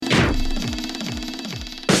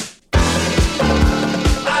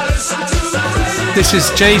This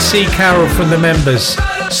is JC Carroll from The Members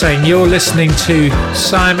saying you're listening to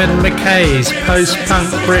Simon McKay's Post-Punk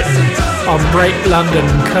Britain on Break London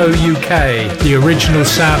Co UK, the original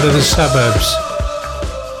sound of the suburbs.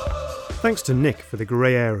 Thanks to Nick for the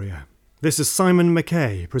grey area. This is Simon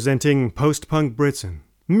McKay presenting Post-Punk Britain,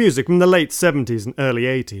 music from the late 70s and early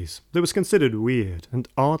 80s that was considered weird and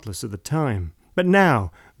artless at the time, but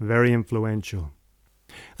now very influential.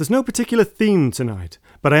 There's no particular theme tonight,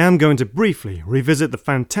 but I am going to briefly revisit the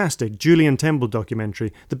fantastic Julian Temple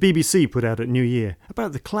documentary the BBC put out at New Year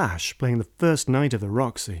about The Clash playing the first night of the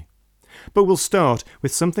Roxy. But we'll start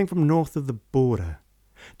with something from north of the border.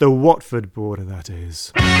 The Watford border, that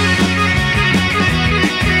is. I'm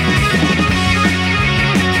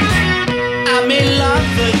in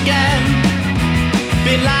love again.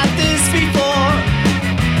 Been like this before.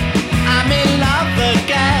 I'm in love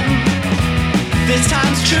again. This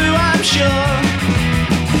time's true, I'm sure.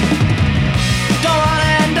 Don't wanna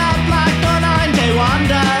end up like the 9-day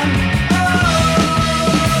wonder.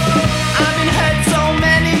 I've been hurt so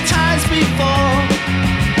many times before.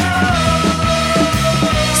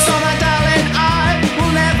 So my darling, I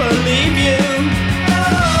will never leave you.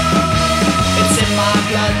 It's in my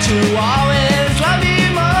blood to always love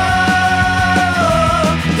you more.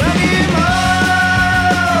 Love you more.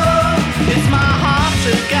 It's my heart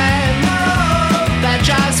again that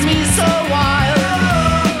drives me so wild.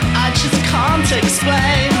 I just can't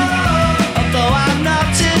explain, although I'm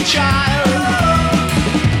not a child.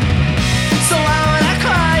 So why would I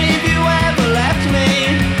cry if you ever left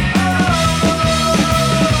me?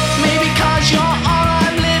 Maybe 'cause you're all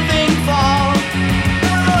I'm living for.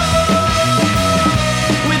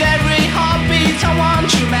 With every heartbeat I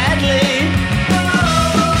want you madly.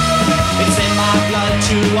 It's in my blood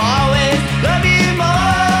to always love you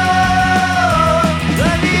more.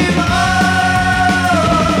 Love you more.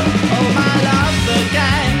 Oh my love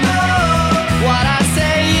again. What I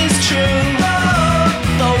say is true,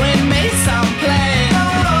 though it may sound plain.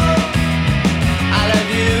 I love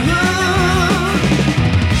you.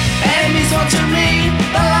 Enemies want to me,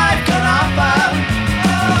 the life can offer.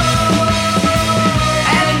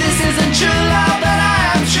 And if this isn't true love, then I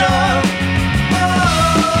am sure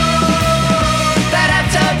that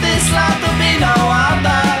after this love there'll be no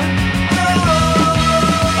other.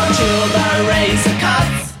 Until the razor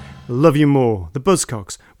cuts. Love You More, the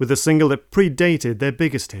Buzzcocks, with a single that predated their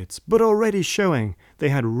biggest hits, but already showing they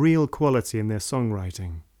had real quality in their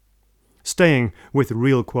songwriting. Staying with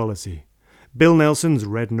real quality, Bill Nelson's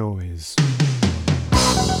Red Noise.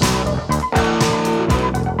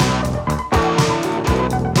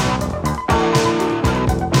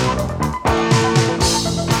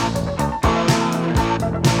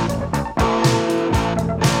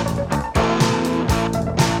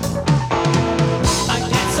 I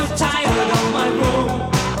get so tired of my room.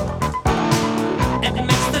 It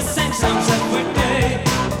makes the same sounds every day.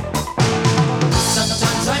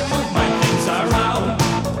 Sometimes I move my things around.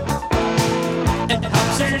 It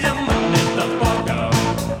helps eliminate the bugger.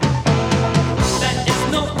 There is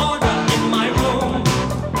no order in my room.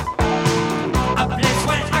 A place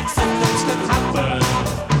where accidents could happen.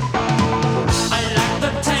 I like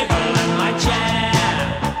the table and my chair.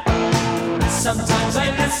 Sometimes I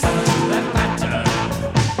listen to the pattern.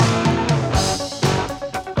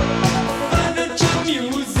 Furniture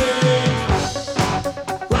music.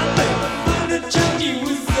 Furniture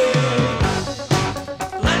music.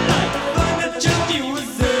 I like furniture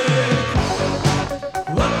music.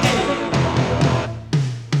 Okay.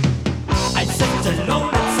 I sit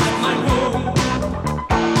alone inside my room.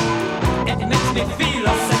 It makes me feel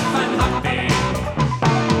as if I'm happy.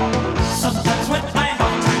 Sometimes when I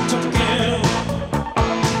have time to kill,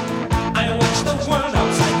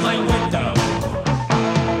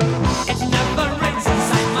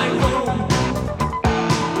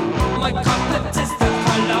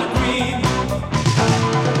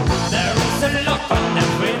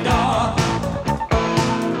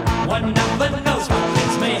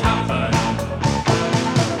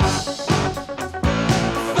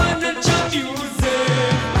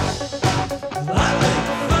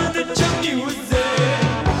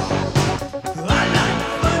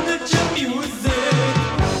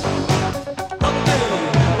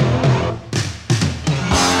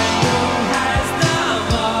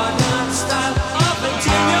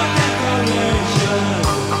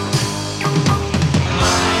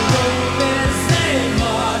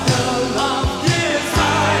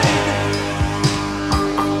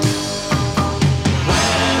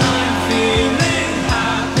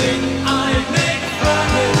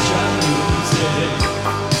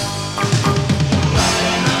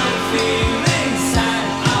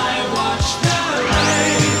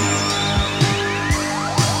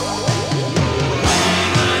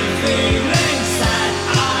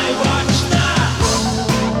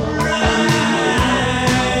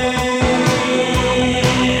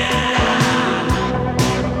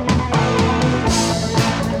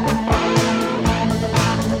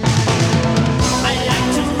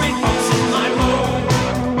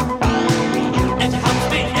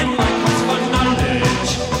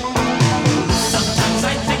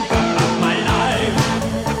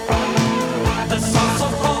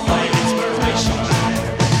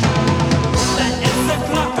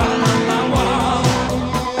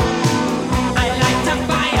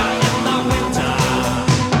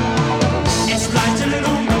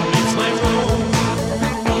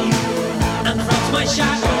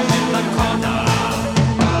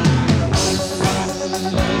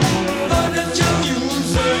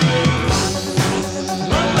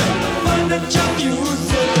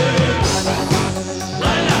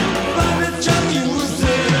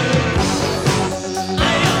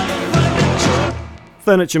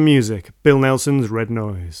 Furniture Music, Bill Nelson's Red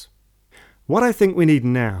Noise. What I think we need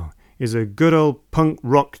now is a good old punk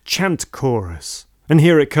rock chant chorus. And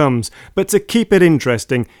here it comes, but to keep it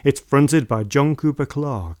interesting, it's fronted by John Cooper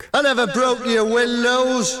Clarke. I never broke your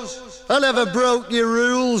windows, I never broke your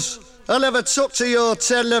rules, I never took to your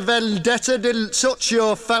tender vendetta, didn't touch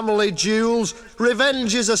your family jewels.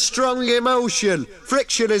 Revenge is a strong emotion,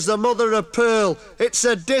 friction is the mother of pearl. It's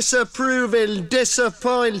a disapproving,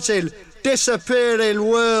 disappointing, disappearing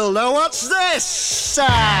world. Now what's this?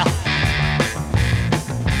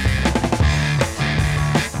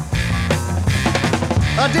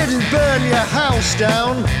 I didn't burn your house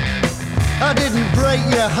down, I didn't break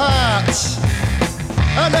your heart,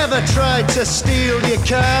 I never tried to steal your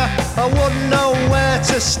car, I wouldn't know where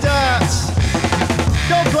to start.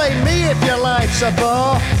 Don't blame me if your life's a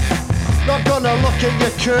bore, not gonna look at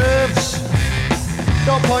your curves.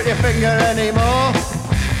 Don't point your finger anymore,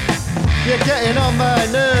 you're getting on my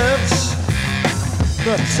nerves.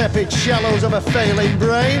 The tepid shallows of a failing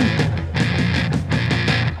brain.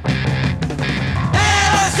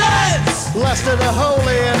 Last of the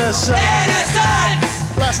holy innocent.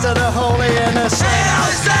 Innocence! Last of the holy innocent.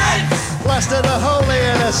 Innocence! Last of the holy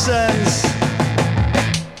innocence.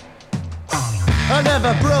 I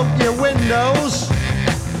never broke your windows,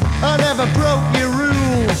 I never broke your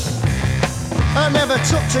rules, I never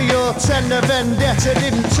took to your tender vendetta,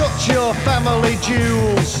 didn't touch your family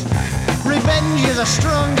jewels. Revenge is a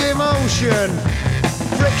strong emotion,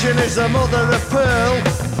 friction is the mother of pearl.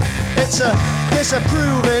 It's a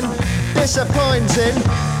disapproving, disappointing,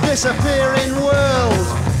 disappearing world.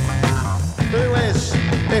 Who is,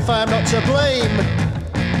 if I'm not to blame?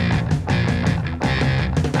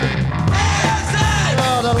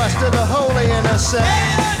 Oh, the last of the holy innocent.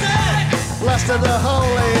 Last of the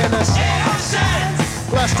holy innocent.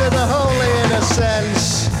 Last of the holy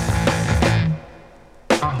innocence.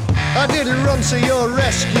 I didn't run to your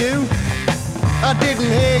rescue, I didn't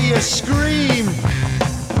hear you scream.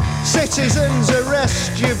 Citizens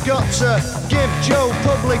arrest, you've got to give Joe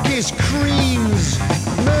Public his creams.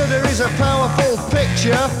 Murder is a powerful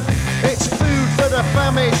picture, it's food for the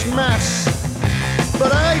famished mass.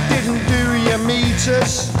 But I didn't do your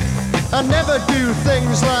meters, I never do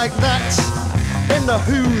things like that. In the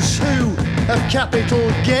who's who of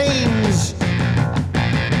capital gains.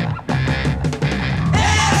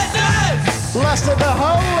 Innocence! Last of the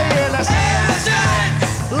holy innocence!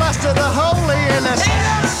 Innocence! Last of the holy innocence!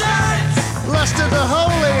 Innocence! Last of the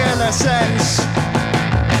holy innocence!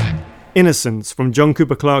 Innocence from John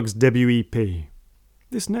Cooper Clarke's debut EP.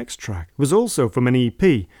 This next track was also from an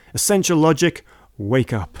EP, Essential Logic,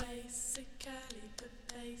 Wake Up.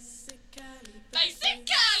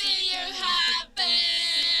 Basically you have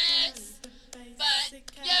this, but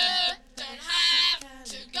you don't have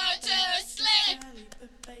to go to sleep.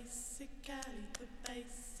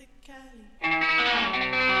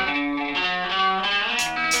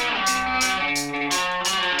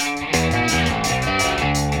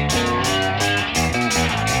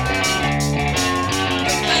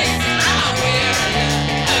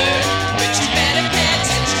 But you better pay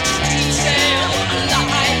attention to detail.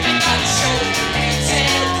 Life and not show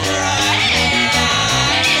retail price.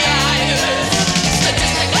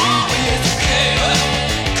 Statistic always okay,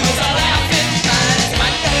 'cause I laugh and find my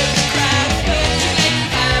nerves crowd, but you ain't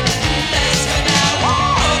fine. That's gonna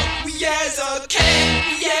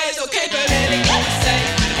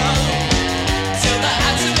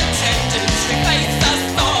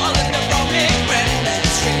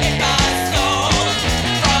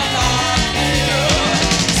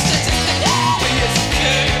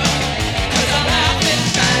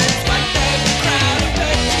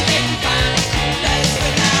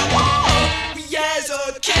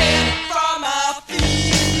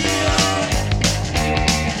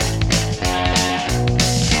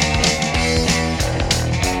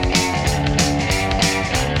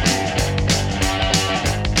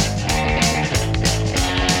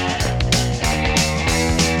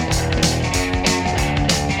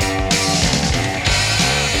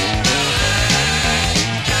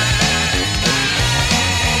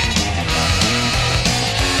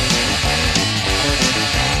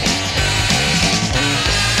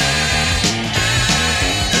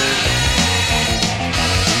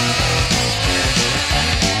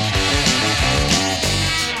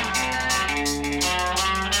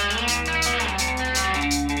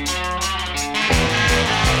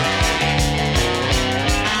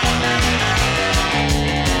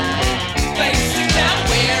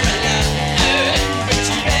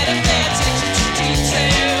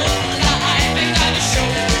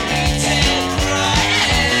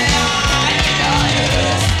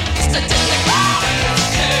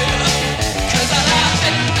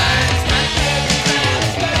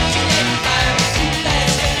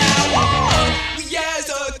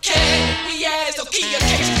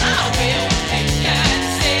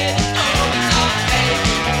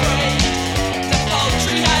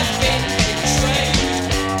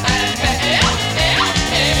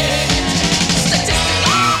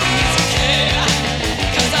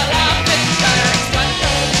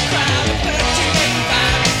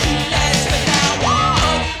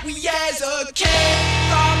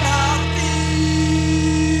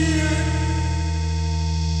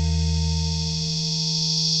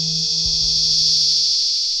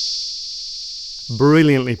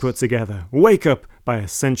brilliantly put together. Wake Up by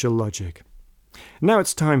Essential Logic. Now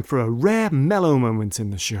it's time for a rare mellow moment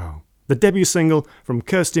in the show. The debut single from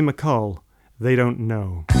Kirsty MacColl, They Don't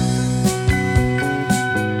Know.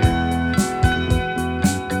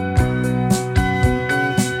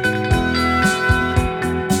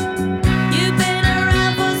 You've been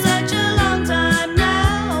around for such a long time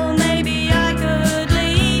now. Maybe I could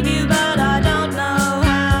leave you, but I don't know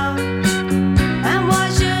how. And why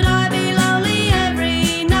should I be lonely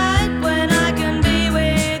every night when I can be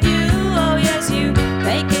with you? Oh yes, you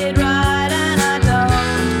make it right, and I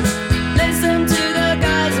don't listen to the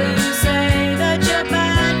guys who say that you're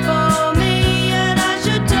bad for me, and I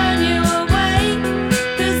should turn you away,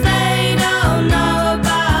 'cause they don't know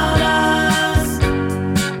about us,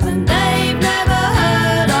 and they've never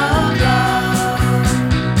heard of love.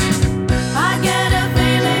 I get a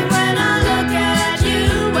feeling when I look at you,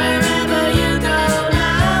 wherever you go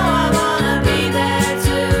now, I wanna be there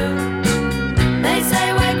too. They say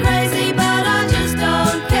we're crazy, but I just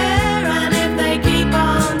don't care, and if they keep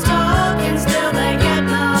on talking, still they get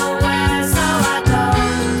nowhere, so I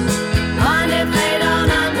don't mind if they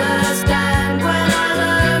don't understand when I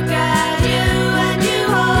look at you and you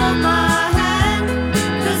hold my hand,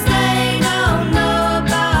 'cause they don't know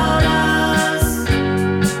about us,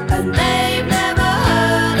 and they've never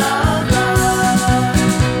heard of love.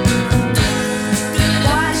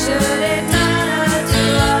 Why should it matter to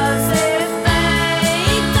us if they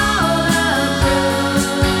don't approve?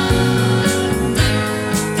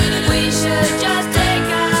 We should just take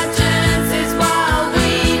our chances while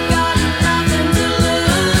we've got nothing to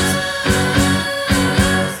lose.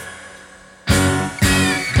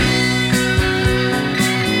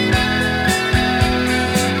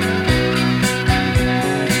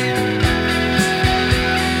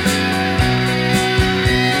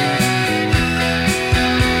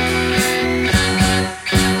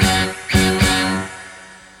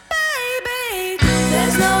 Baby,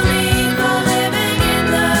 there's no need for living in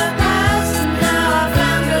the past. Now I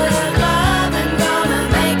found good love and gonna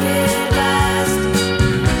make it last.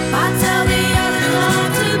 I tell the others not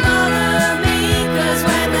to bother me, 'cause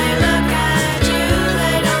when they look at you,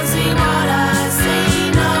 they don't see what I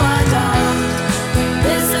see. No, I don't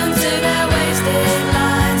listen to their wasted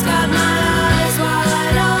lines. Got my eyes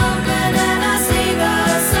wide open and I see the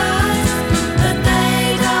signs that they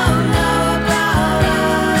don't know about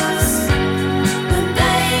us, and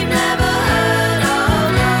they've never heard of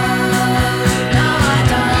love. No, I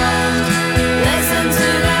don't listen to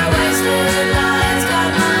their wasted lines.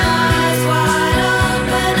 Got my eyes wide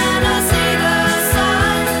open and I see the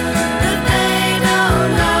signs that they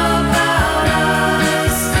don't know about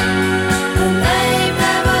us, and they've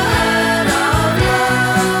never heard of love.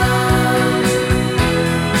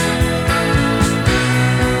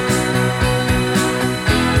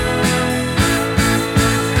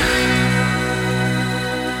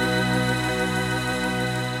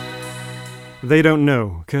 They Don't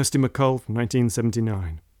Know, Kirsty MacColl from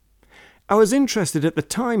 1979. I was interested at the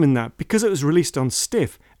time in that because it was released on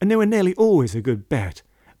Stiff and they were nearly always a good bet,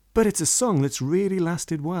 but it's a song that's really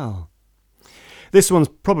lasted well. This one's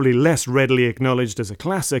probably less readily acknowledged as a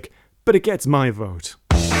classic, but it gets my vote.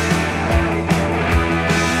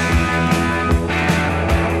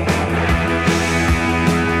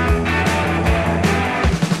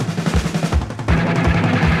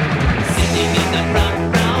 Sitting in the front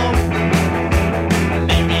row,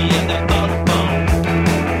 Mary in the backbone,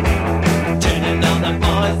 turning all the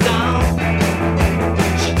boys down.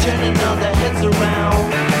 She turning all the heads around.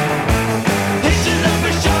 Hitching up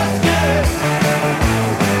a short skirt,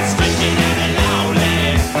 stretching it loudly,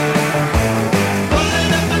 pulling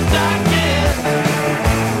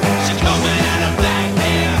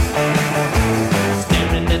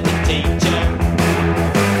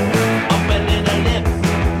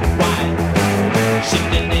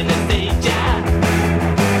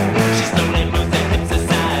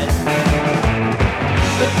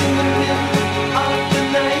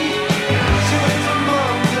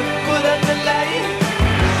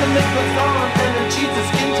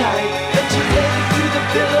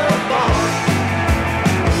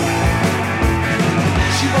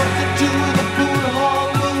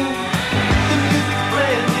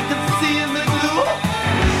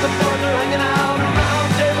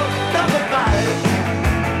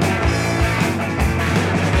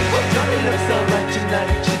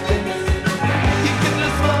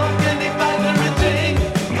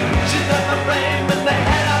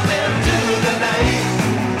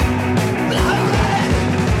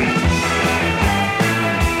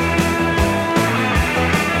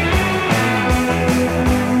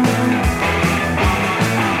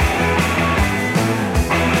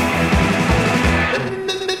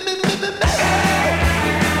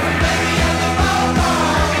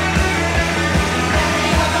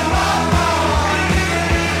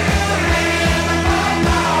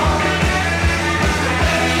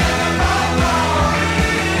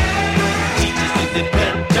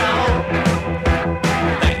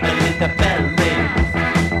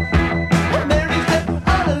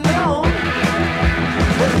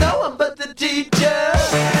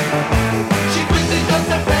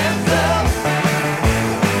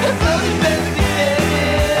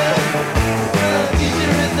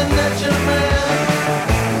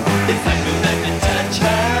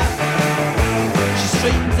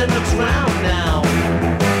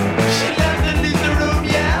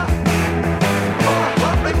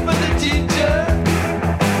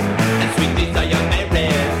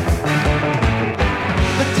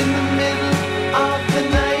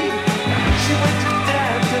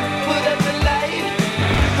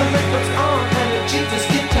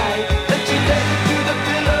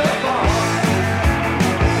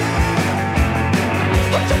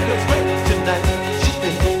took a trip tonight. She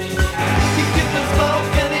thinks he gives her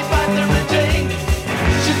smoke and he buys her a drink.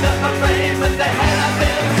 She's up a frame and they had a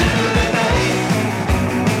bill to the night.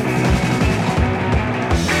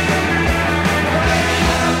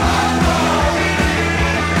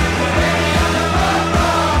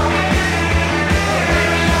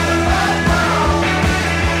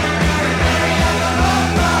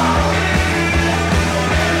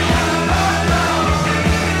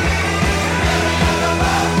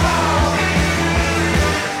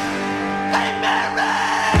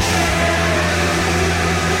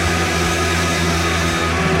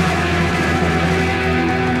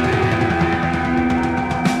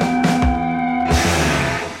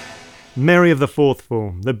 Mary of the Fourth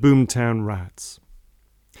Form, the Boomtown Rats.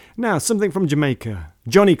 Now, something from Jamaica.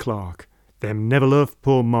 Johnny Clark, Them Never Loved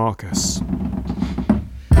Poor Marcus.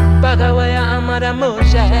 Bagawaya Amada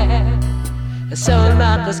Moshe, Saul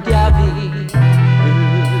Marcus Garvey.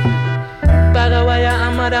 Bagawaya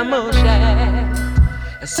Amada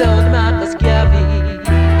Moshe, Saul Marcus Garvey.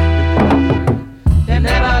 They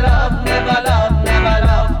never love, never love, never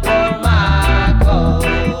love poor Marcus.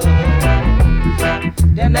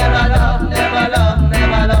 They never love, never love,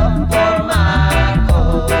 never love poor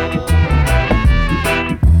Marcus.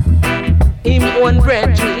 Him own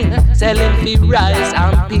brethren selling for rice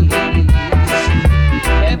and peas.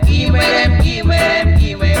 Them give where, them give where, them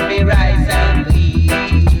give where for rice and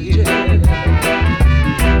peas.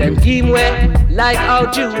 Them give where like how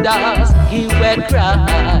Judas give where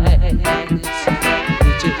Christ.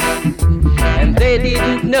 And they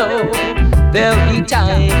didn't know there'll be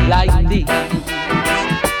time like this.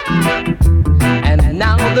 And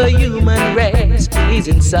now the human race is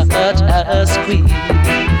in such a squeeze.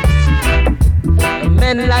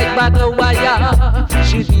 Men like Bagawaya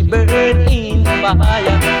should be burned in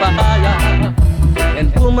fire, fire.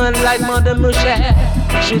 And women like Mother Moshe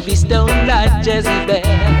should be stoned like Jezebel.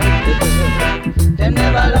 They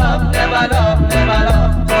never love, never love, never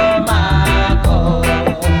love poor Marco.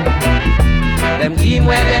 Them give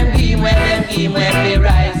where, them give where, them give where they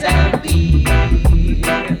rise and be.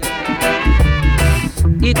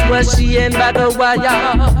 It was she and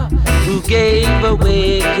Bagawaya who gave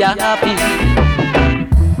away Yapi.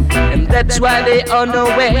 And that's why they are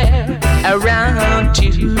nowhere around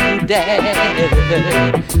today.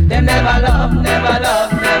 They never love, never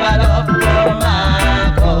love, never love poor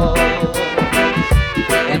Marco.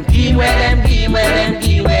 Them give where, them give where, them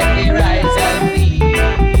give where they rise and be.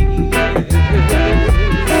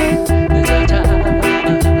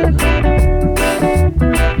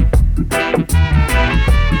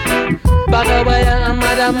 Bagawaya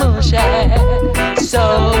Amada Moshe,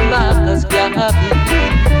 so Marcus Garvey.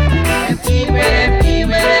 Them give where, them give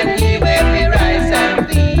where, them give where we rise and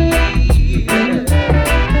be.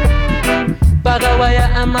 Bagawaya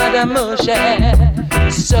Amada Moshe,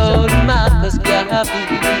 so Marcus Garvey.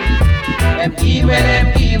 Them give where, them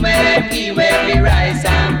give where, them give where we rise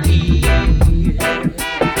and be.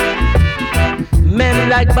 Men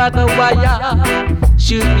like Bagawaya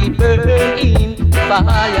should be burned in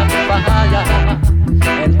fire, fire.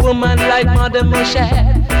 And women like Mother Moshe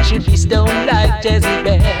should be stoned like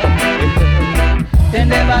Jezebel. They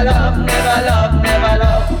never love, never love, never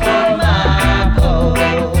love poor Marco.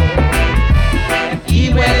 Them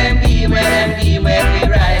give where, them give where, them give where we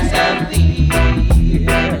rise and be.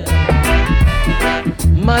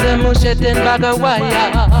 Mother Moshe and Bagawaya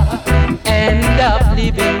end up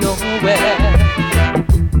living nowhere.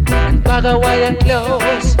 Bagawaya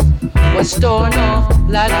clothes was torn off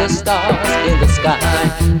like the stars in the sky.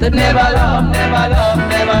 They never love, never love,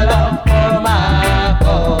 never love poor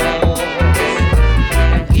Marcos.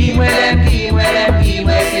 And give where, them give where, them give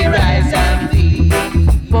where they rise and be.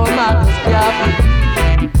 Poor Marcos Garvey.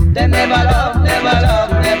 They never love, never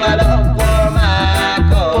love, never love poor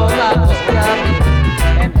Marcos. Poor Marcos Garvey.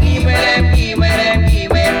 And give where, them give where, them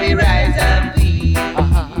give where they rise and be.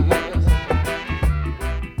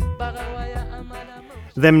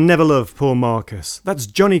 Them Never Loved Poor Marcus. That's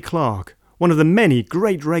Johnny Clark, one of the many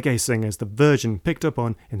great reggae singers the Virgin picked up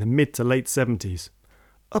on in the mid to late 70s.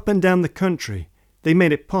 Up and down the country, they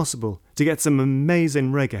made it possible to get some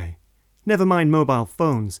amazing reggae. Never mind mobile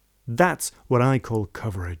phones, that's what I call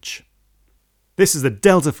coverage. This is the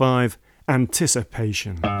Delta 5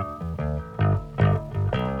 Anticipation.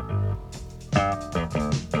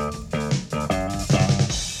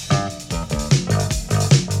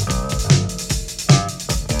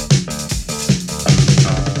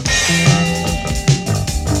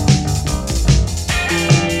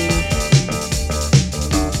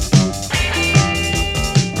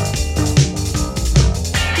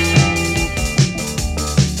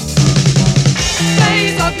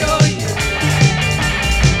 Days of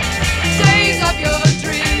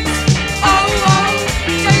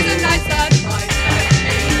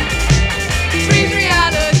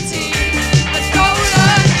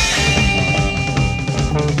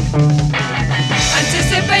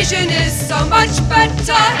Anticipation is so much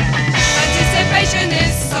better. Anticipation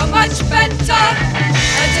is so much better.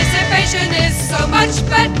 Anticipation is so much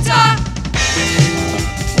better.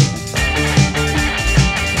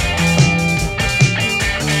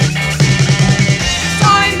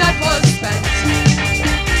 Time that was spent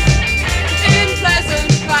in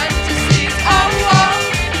pleasant fantasies. Oh, oh,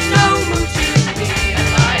 no mood to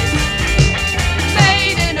realize.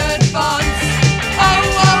 Made in advance. Oh,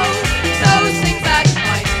 oh, those things that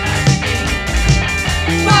might have been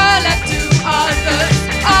were left to others.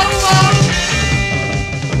 Oh, oh.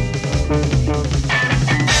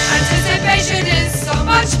 Anticipation is so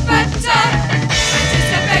much better.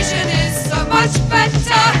 Anticipation is so much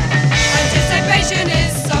better. Anticipation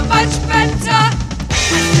is so much better.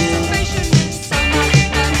 Anticipation is so much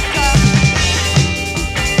better.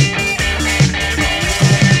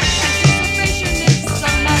 Anticipation is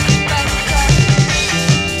so much better.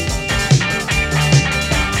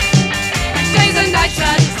 Days and nights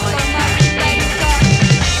are so much better.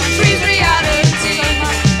 Dreams reality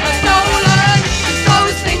are stolen.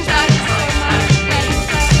 Those things that are so much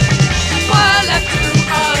better were left to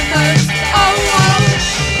others. Oh, oh.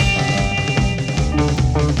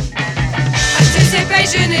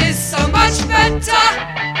 Anticipation is so much better.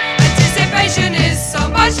 Anticipation is so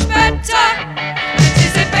much better.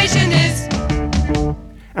 Anticipation is.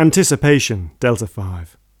 Anticipation, Delta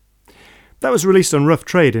 5. That was released on Rough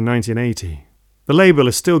Trade in 1980. The label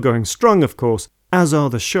is still going strong, of course, as are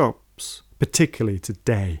the shops, particularly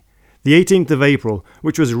today. The 18th of April,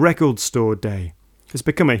 which was Record Store Day, has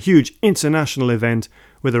become a huge international event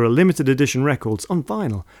where there are limited edition records on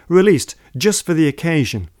vinyl released just for the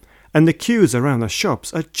occasion, and the queues around the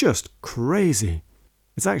shops are just crazy.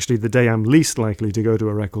 It's actually the day I'm least likely to go to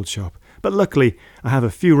a record shop, but luckily I have a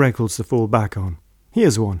few records to fall back on.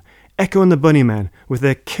 Here's one, Echo and the Bunnymen with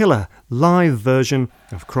their killer live version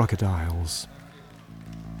of Crocodiles.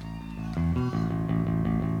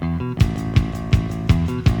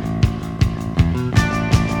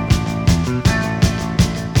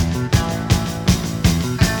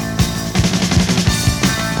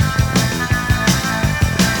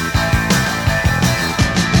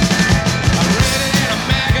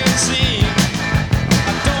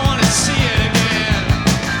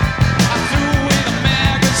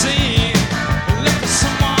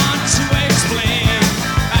 Someone to explain.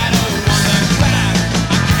 I don't want that.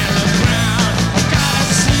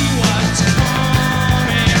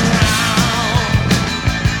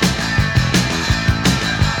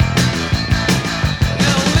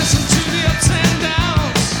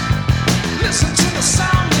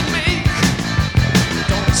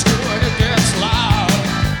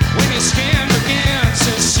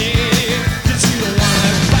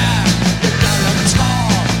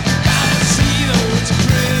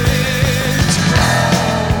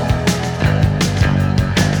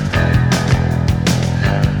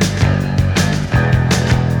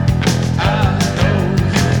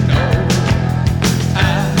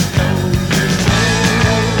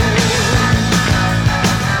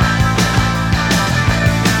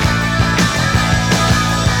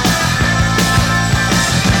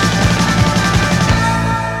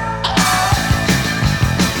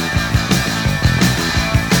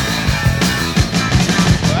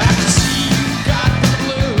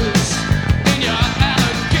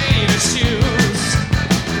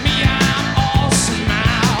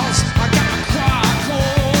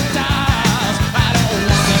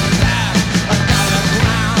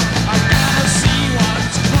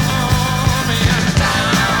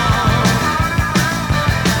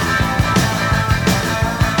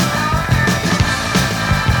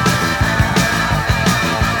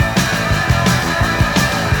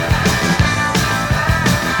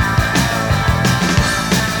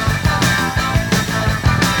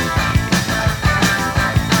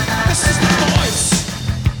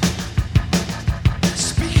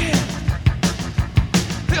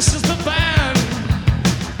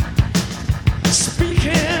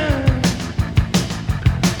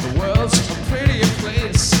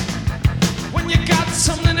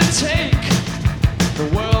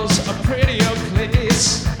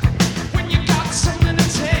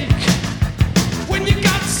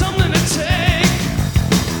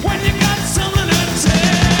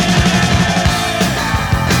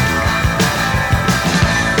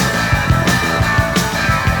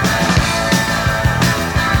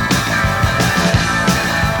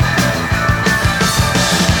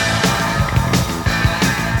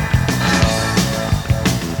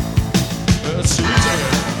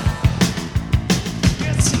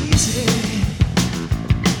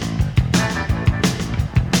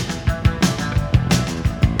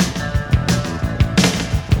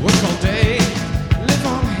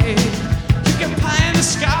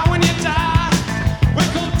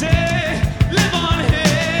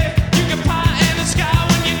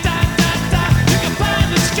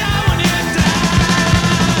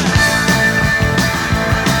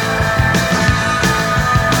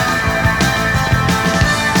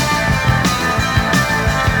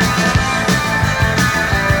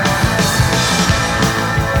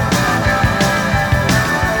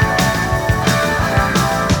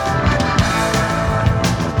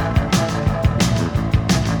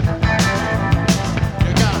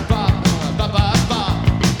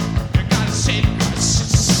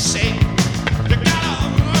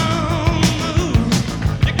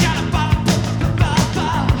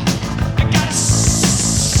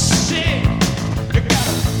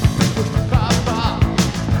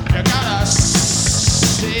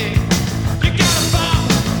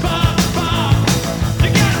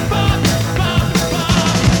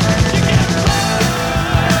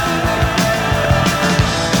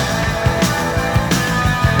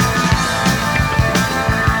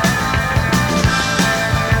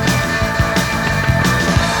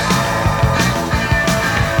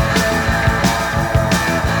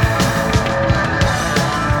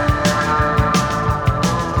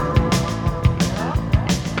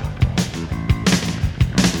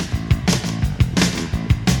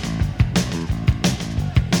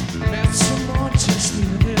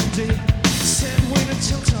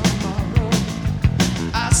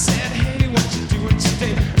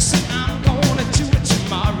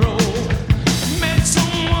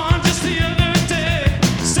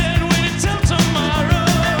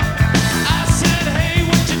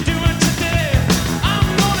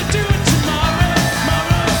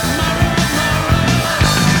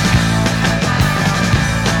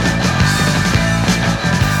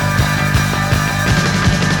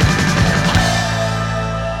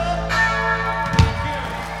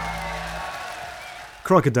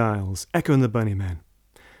 Crocodiles, Echo and the Bunnymen.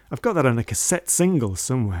 I've got that on a cassette single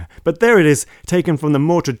somewhere, but there it is, taken from the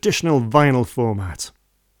more traditional vinyl format.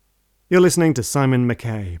 You're listening to Simon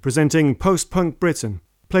McKay, presenting Post-Punk Britain,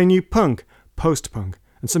 playing you punk, post-punk,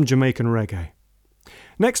 and some Jamaican reggae.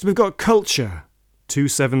 Next we've got Culture,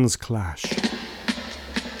 2/7's Clash.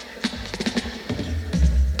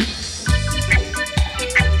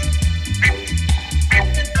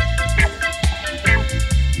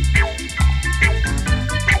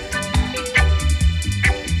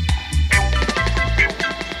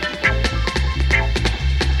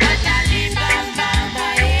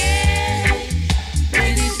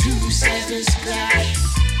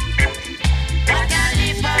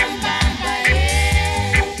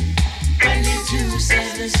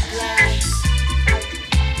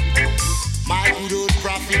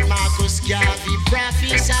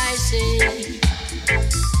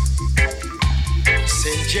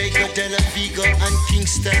 St. Jacob, De La Vega and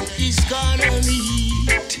Kingston is gonna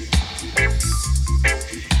meet.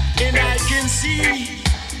 And I can see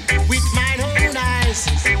with my own eyes,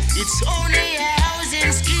 it's only a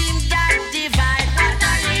housing scheme that divide.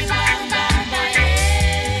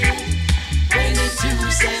 When the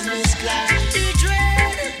 2/7's clash, the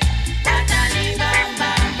dread.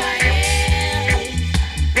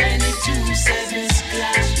 When the 2/7's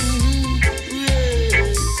clash.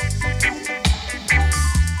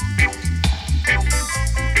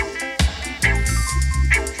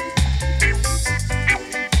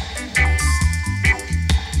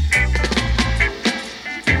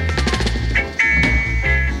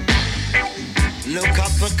 Look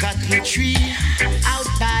up a cotton tree out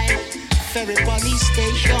by Ferry Police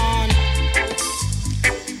Station.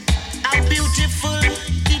 How beautiful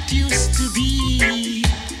it used to be,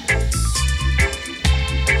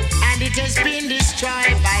 and it has been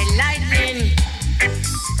destroyed by lightning,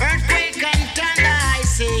 earthquake and thunder. I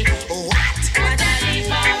say, what?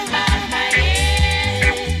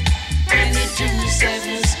 When the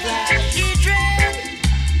 2/7's clash, he dread.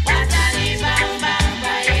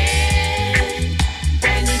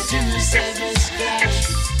 When the 2/7's clash,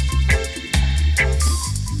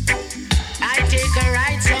 I take a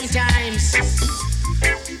ride sometimes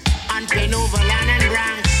on Penoverland and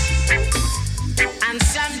Bronx, and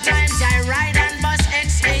sometimes I ride on bus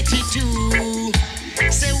X82.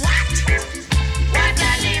 Say what? When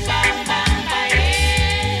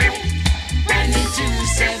the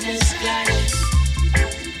 2/7's clash.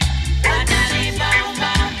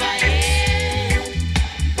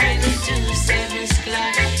 When the 2/7's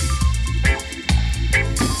clash.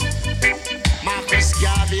 Marcus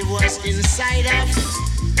Garvey was inside of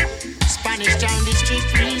Spanish Town District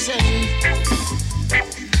Prison,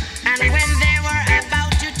 and when they were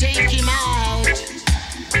about to take him out,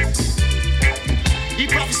 he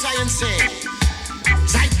prophesied and said,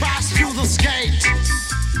 as I pass through this gate,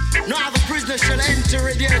 no other prisoner shall enter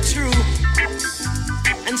it there through.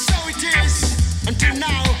 And so it is until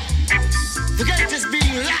now. The gate is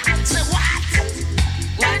being locked. Say what?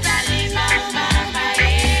 When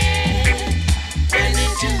the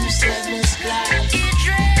 2/7's clash, he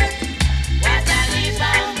dread.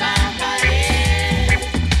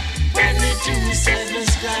 When the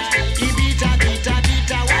 2/7's clash, he beat a.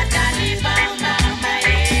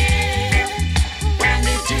 When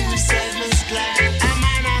the 2/7's clash, a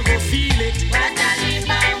man I go feel it.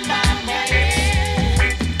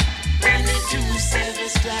 When the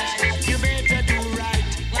 2/7's clash, you better do right.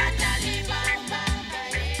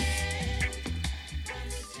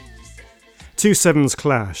 2/7's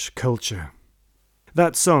Clash, Culture.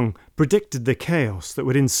 That song predicted the chaos that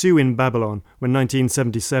would ensue in Babylon when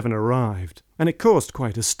 1977 arrived, and it caused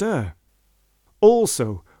quite a stir.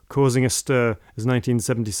 Also causing a stir as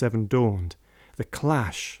 1977 dawned, the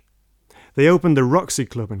Clash. They opened the Roxy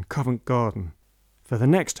Club in Covent Garden. For the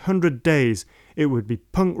next 100 days, it would be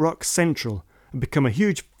punk rock central and become a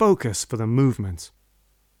huge focus for the movement.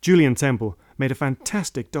 Julian Temple made a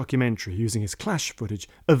fantastic documentary using his Clash footage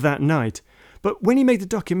of that night, but when he made the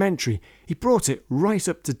documentary, he brought it right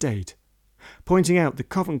up to date, pointing out that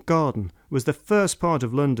Covent Garden was the first part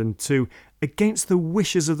of London to, against the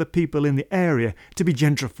wishes of the people in the area, to be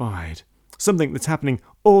gentrified. Something that's happening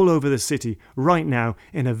all over the city right now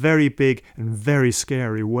in a very big and very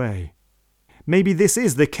scary way. Maybe this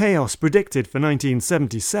is the chaos predicted for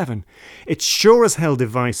 1977. It's sure as hell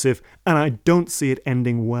divisive, and I don't see it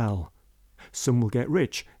ending well. Some will get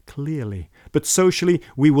rich, clearly, but socially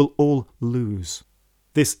we will all lose.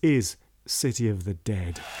 This is City of the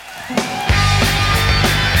Dead.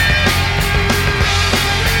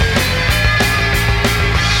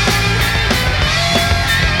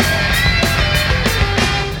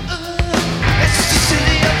 It's the city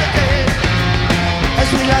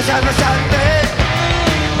side by side bed.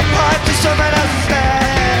 What to someone else's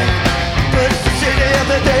bed? But it's the city of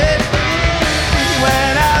the dead. You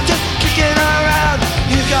went out just kicking around.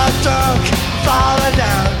 You got drunk, falling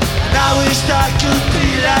down. And I wished I could be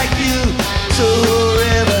like you, so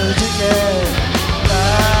ever together.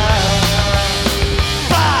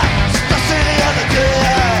 But it's the city of the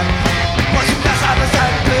dead. Was you best side by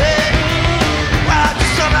side bed? Well, to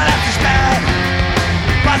someone else's bed.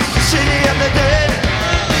 But it's the city of the dead.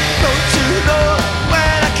 Don't you know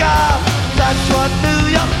when I come? That's what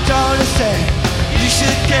New York told us say. You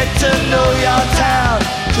should get to know your town,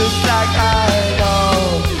 just like I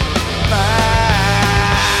know mine.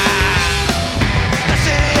 The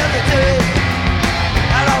city of the dead,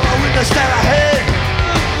 and all the windows stare ahead.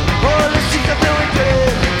 All the streets are doing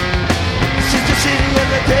good. This is the city of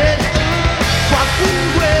the dead. What we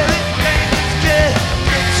wear it ain't good.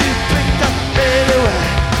 Get you picked up anywhere.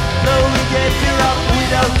 No, we get you up, we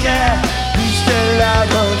don't care. We still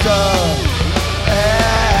have a dog.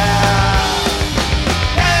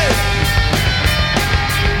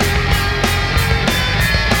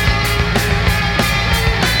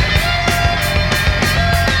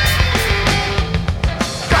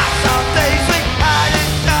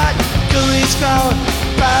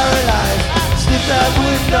 Paralyzed, slipped out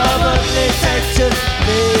with no detection.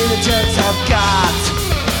 Diligence have got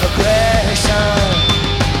aggression.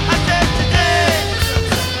 I said today,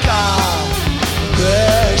 got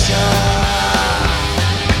aggression.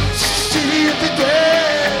 City of the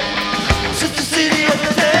dead, it's the city of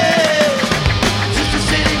the dead, it's the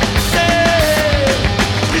city of the dead,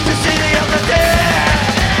 it's the city of the dead.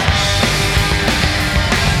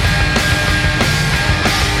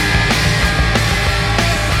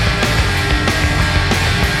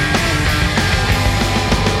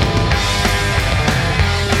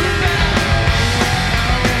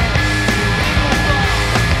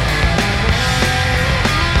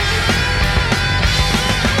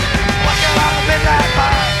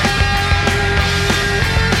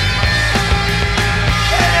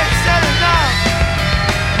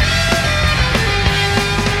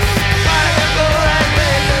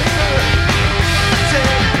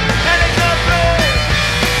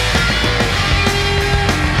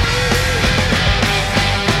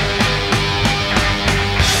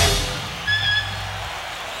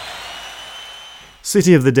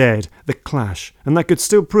 City of the Dead, The Clash, and that could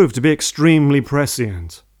still prove to be extremely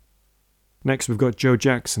prescient. Next we've got Joe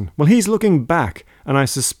Jackson. Well, he's looking back, and I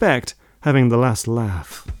suspect having the last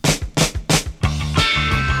laugh.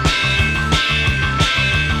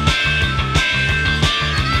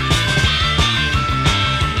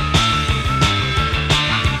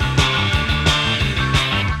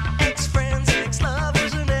 Ex-friends,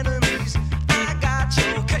 ex-lovers and enemies, I got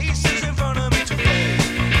your cases in front of me today.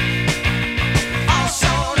 All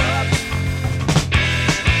sewn up.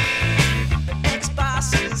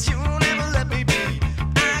 Ex-bosses, you never let me be.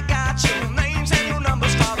 I got your names and your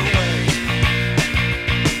numbers far away.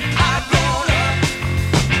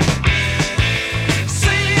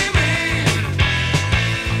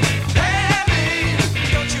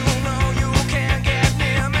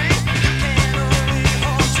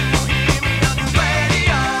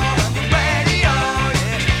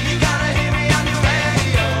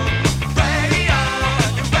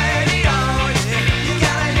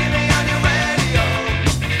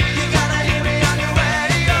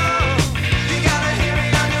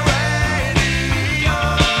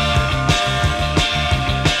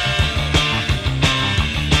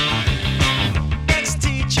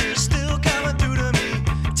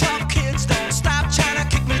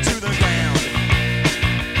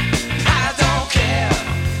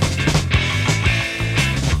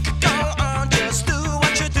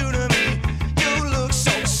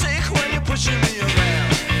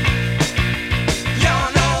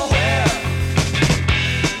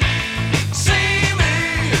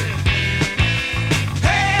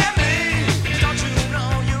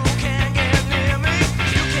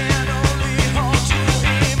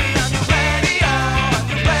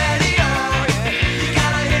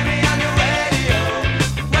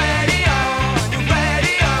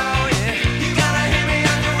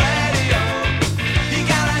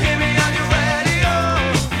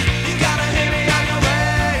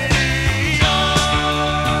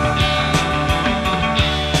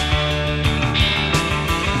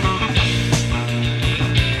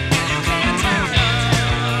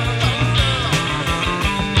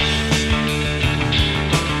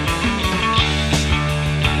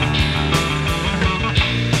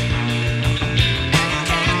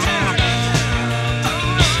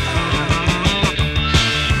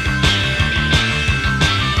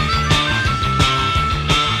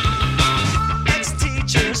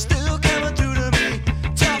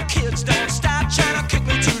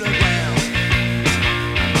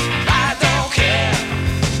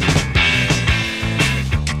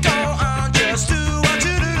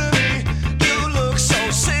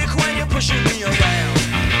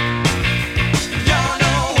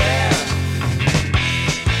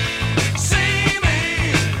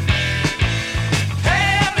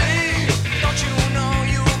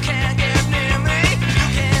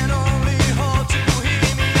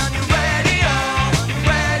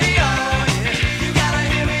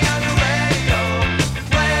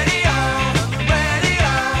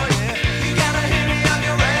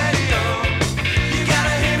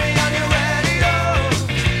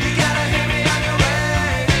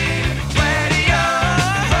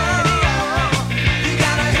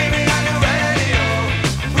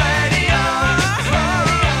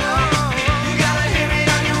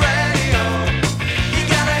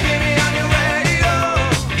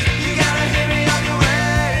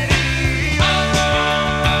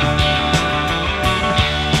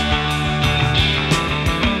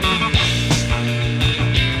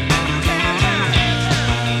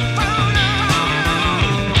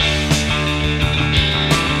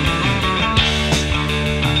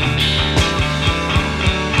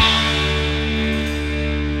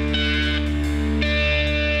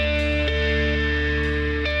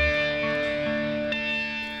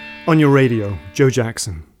 On your radio, Joe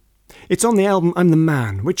Jackson. It's on the album I'm the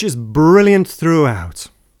Man, which is brilliant throughout.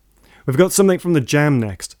 We've got something from the Jam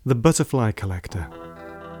next, The Butterfly Collector.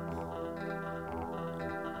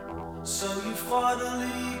 So you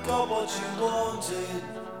finally got what you wanted.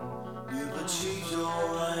 You've achieved your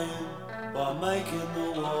aim by making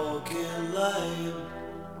the walking lane.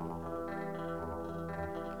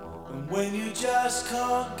 And when you just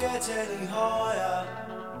can't get any higher,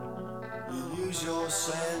 you use your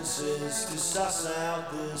senses to suss out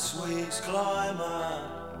this week's climber.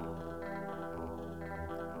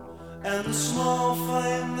 And the small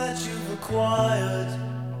fame that you've acquired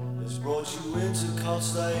has brought you into cult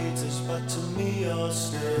status, but to me you're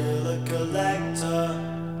still a collector.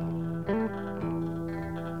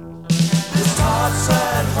 It's hearts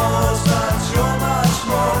and husbands, you're much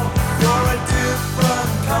more. You're a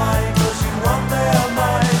different kind, cause you want their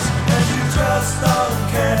minds. And you just don't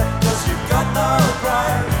care, cause you've got no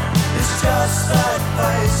pride. It's just that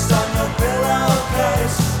face on your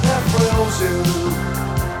pillowcase that thrills you.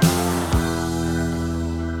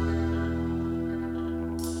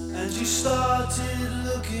 You started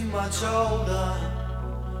looking much older,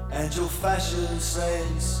 and your fashion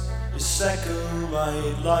sense is second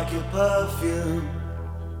rate like your perfume.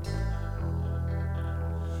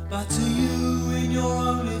 But to you in your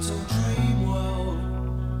own little dream world,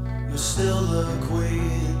 you're still the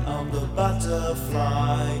queen of the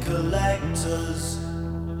butterfly collectors.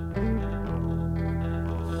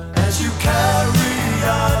 As you carry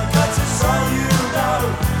on, 'cause it's all you know.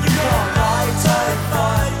 You can't light and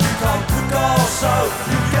fight, you can't cook also.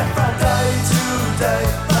 You get from day to day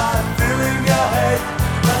by filling your head.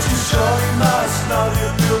 But you surely must know you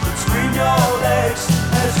feel between your legs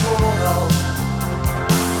as you all know.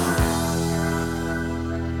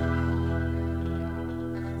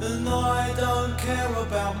 And I don't care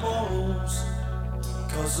about morals,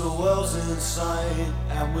 'cause the world's insane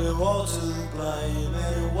and we're all to blame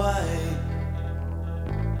anyway.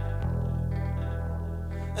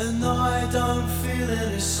 And I don't feel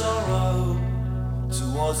any sorrow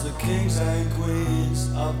towards the kings and queens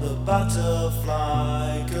of the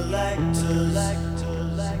butterfly collectors.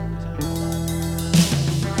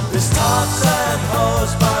 There's tarts and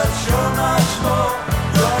hoes, but you're much more.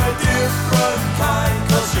 You're a different kind,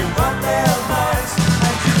 'cause you want their minds.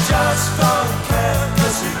 And you just don't care,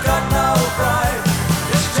 'cause you've got no pride.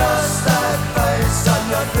 It's just that face on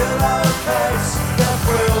your pillowcase that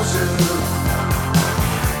thrills you.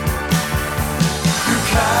 You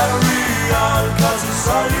carry on, 'cause it's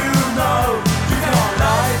all you know. You can't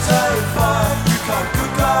light a fire, you can't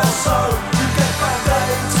cook or sew. You get from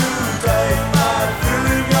day to day by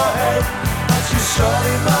filling your head. But you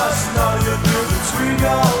surely must know you feel between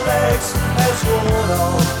your legs as you're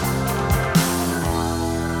on.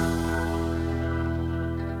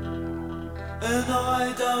 And I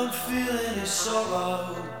don't feel any sorrow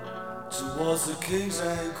towards the kings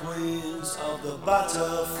and queens of the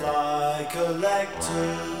butterfly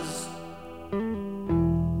collectors.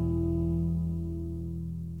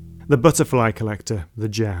 The Butterfly Collector, The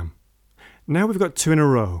Jam. Now we've got two in a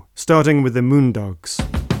row, starting with the Moondogs.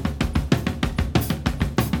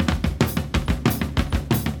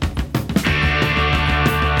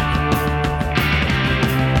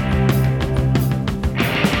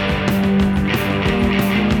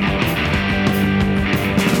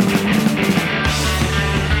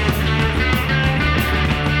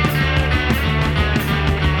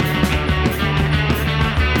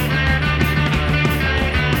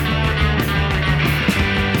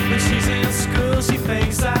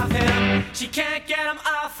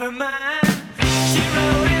 Her mind. She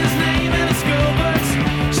wrote his name in the school books.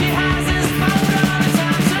 She has his phone on the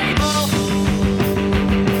timetable.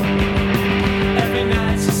 Every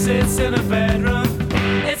night she sits in her bedroom.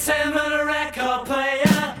 It's him and a record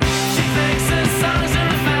player. She thinks his songs are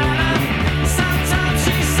a matter. Sometimes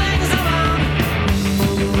she sings along.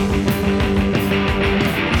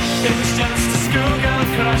 It was just a schoolgirl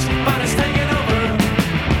crush, but it's taken over.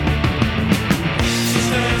 She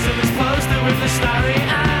stares at his poster with the starry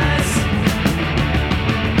eyes.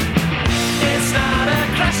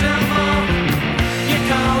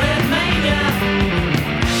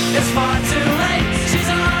 It's far too late, she's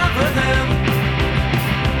in love with him.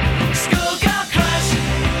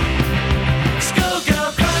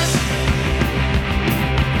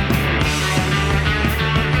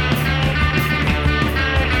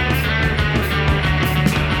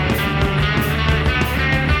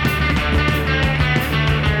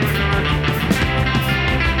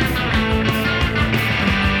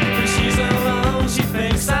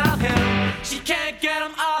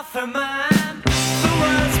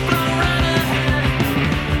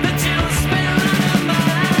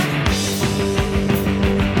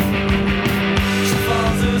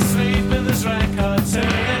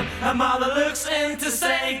 Her mother looks in to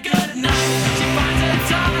say goodnight. She finds her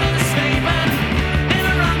daughter sleeping in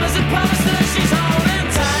her room as a poster she's holding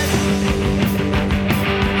tight.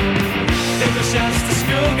 It was just a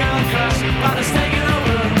schoolgirl crush, but it's taken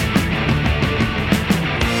over.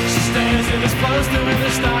 She stares at this poster with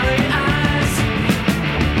her starry eyes.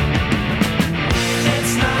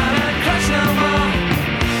 It's not a crush no more.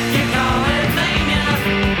 You call it mania.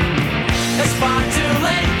 It's far too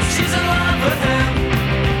late. She's in love with him.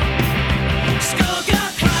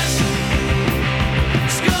 Schoolgirl crush.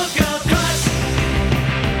 Schoolgirl crush.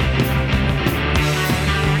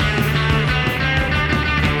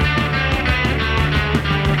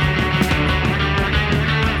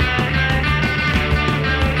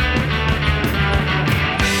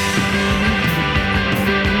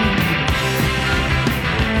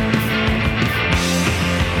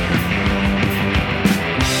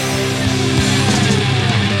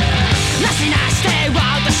 Nothing nasty,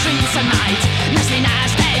 walk the streets at night. Nothing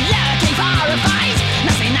nasty, looking for a fight.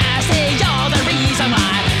 Nothing nasty, you're the reason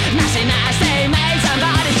why. Nothing nasty, made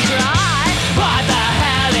somebody cry. What the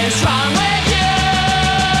hell is wrong with you?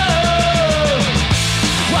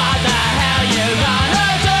 What the hell you gonna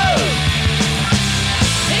do?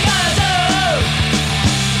 You gonna do?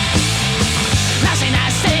 Nothing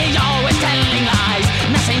nasty, always telling lies.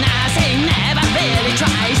 Nothing nasty, never really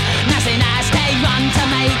tries. Nothing nasty, run to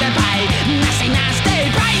make them pay. Nothing nasty,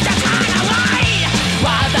 break the tongue away.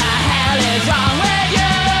 What the hell is wrong with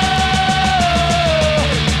you?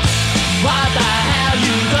 What the hell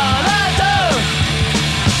you gonna do?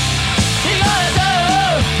 You gonna do?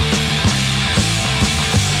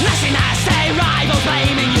 Nothing nasty, rivals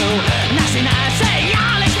blaming you. Nothing nasty,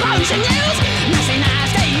 all explosion news. Nothing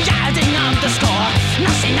nasty, adding up the score.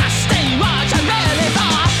 Nothing nasty, what you really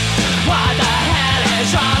thought. What the hell is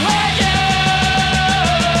wrong with you?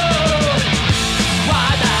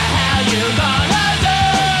 What the hell you gonna do?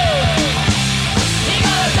 You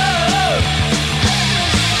gonna do?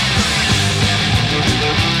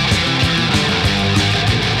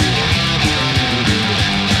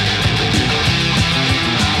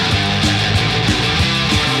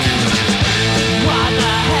 What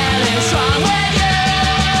the hell is wrong with you?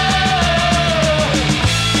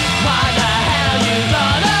 What the hell you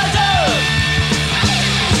gonna do?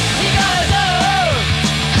 You gonna do?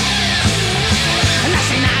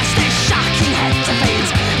 Nothing nasty, shocking head to feet.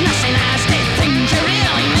 Nothing nasty, things you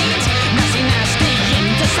really need. Nothing nasty,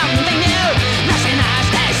 into something new. Nothing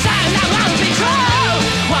nasty, sound that won't be true.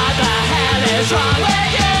 What the hell is wrong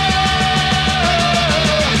with you?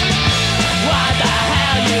 What the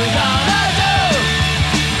hell you gonna do?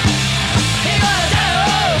 You gonna do?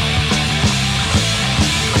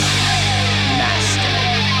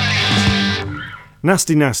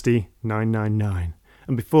 Nasty Nasty 999.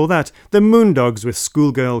 And before that, the Moondogs with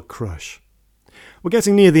Schoolgirl Crush. We're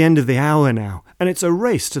getting near the end of the hour now, and it's a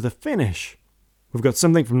race to the finish. We've got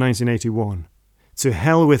something from 1981. To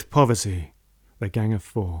Hell with Poverty, the Gang of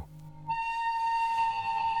Four.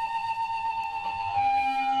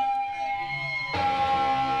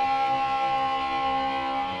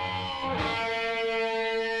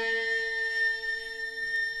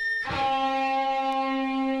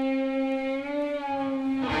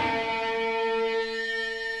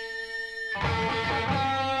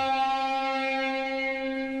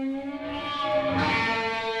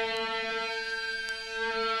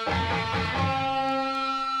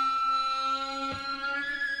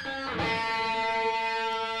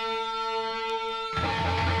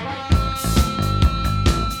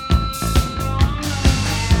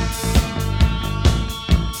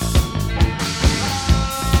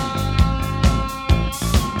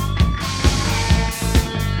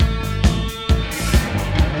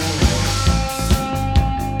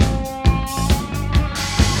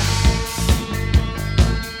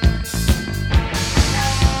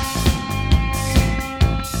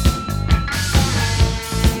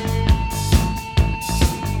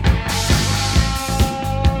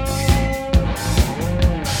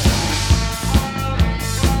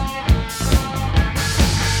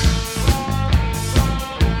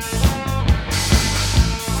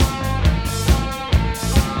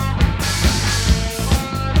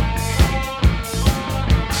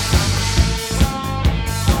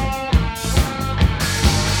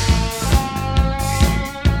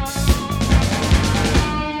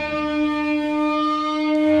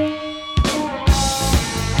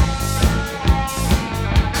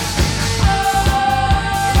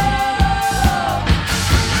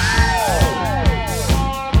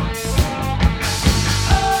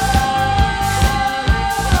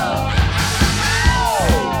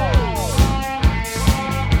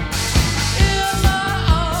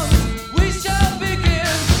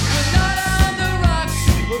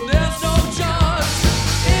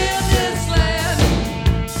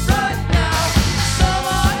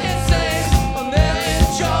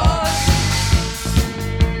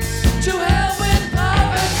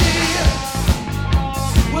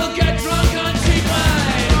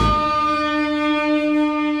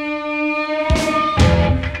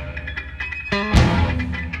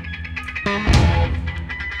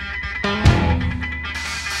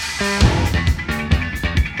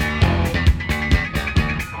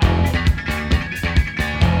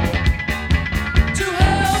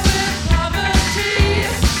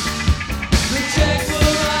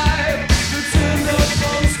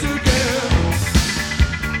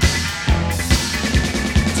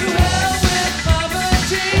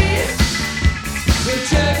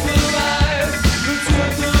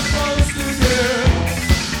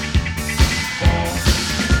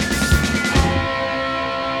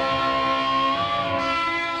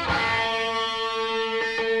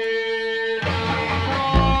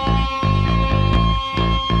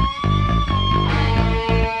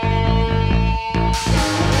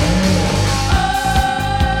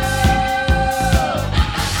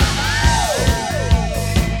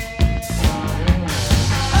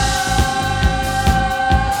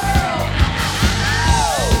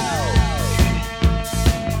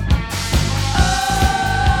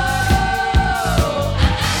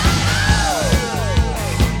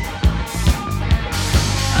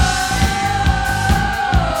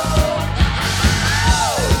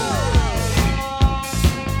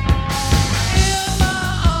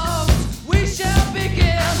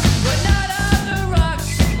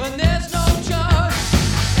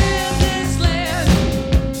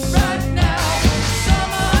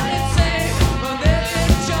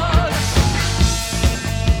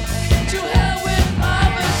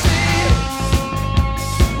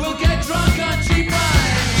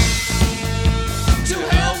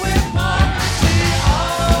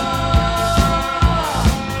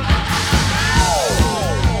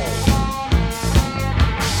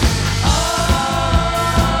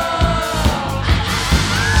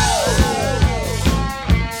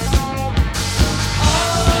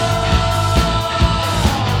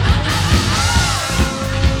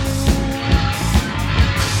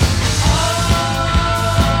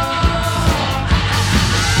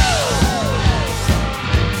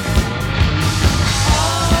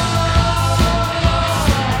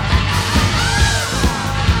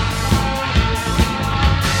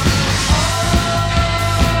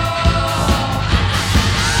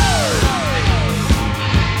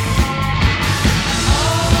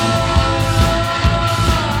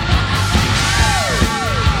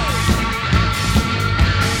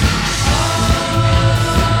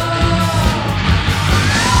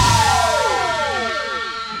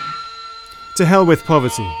 To Hell with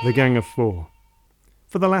Poverty, The Gang of Four.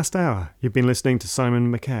 For the last hour, you've been listening to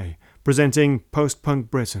Simon McKay, presenting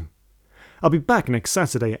Post-Punk Britain. I'll be back next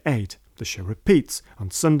Saturday at 8. The show repeats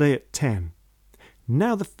on Sunday at 10.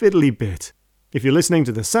 Now the fiddly bit. If you're listening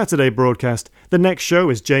to the Saturday broadcast, the next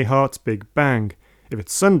show is Jay Hart's Big Bang. If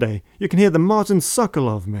it's Sunday, you can hear the Martin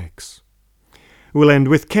Sokolov mix. We'll end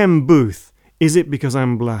with Ken Booth, Is It Because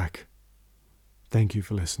I'm Black? Thank you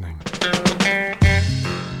for listening.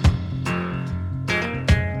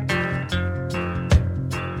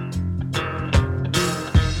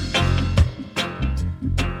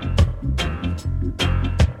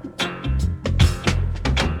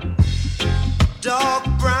 Dark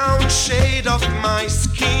brown shade of my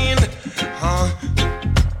skin,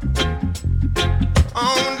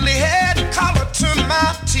 only had color to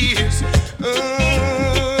my tears.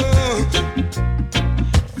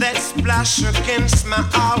 That splash against my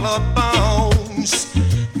hollow bones,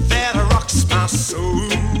 that rocks my soul.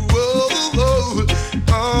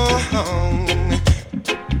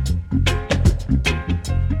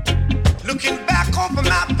 Looking back over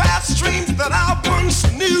my past dreams that I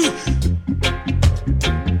once knew,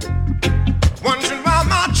 wondering why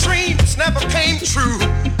my dreams never came true.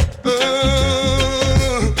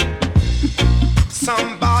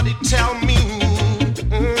 Somebody tell me,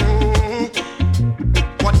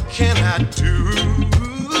 what can I do?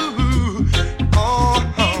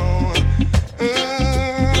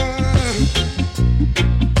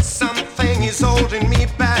 Something is holding me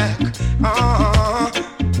back.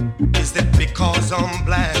 Is that because I'm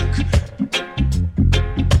black?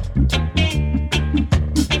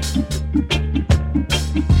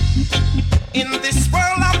 In this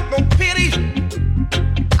world of no pity,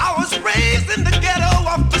 I was raised in the ghetto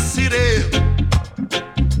of the city.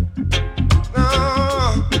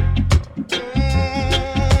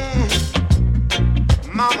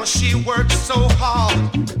 Mama, she worked so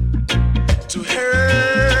hard to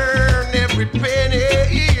earn every penny.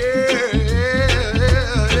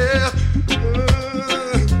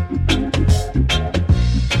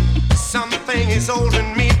 Something is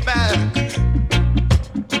holding me back.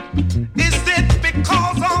 Is it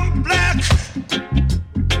because I'm black?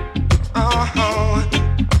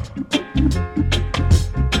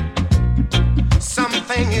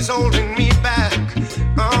 Something is holding me back.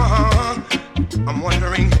 I'm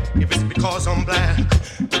wondering if it's because I'm black.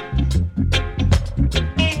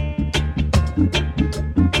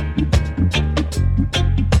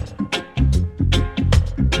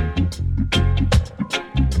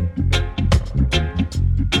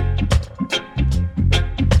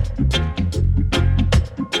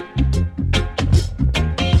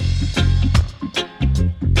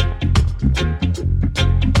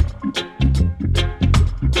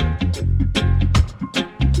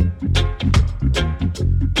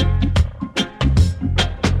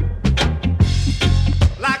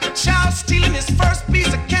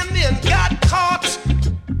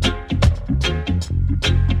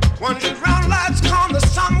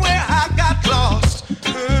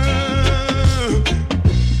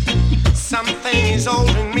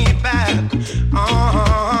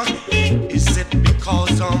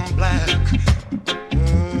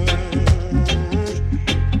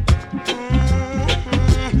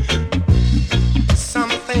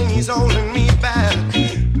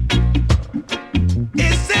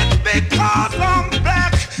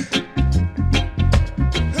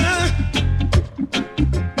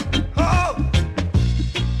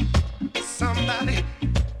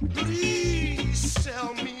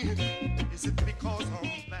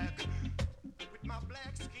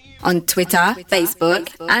 On Twitter,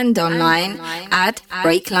 Facebook, and online at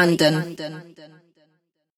Break London.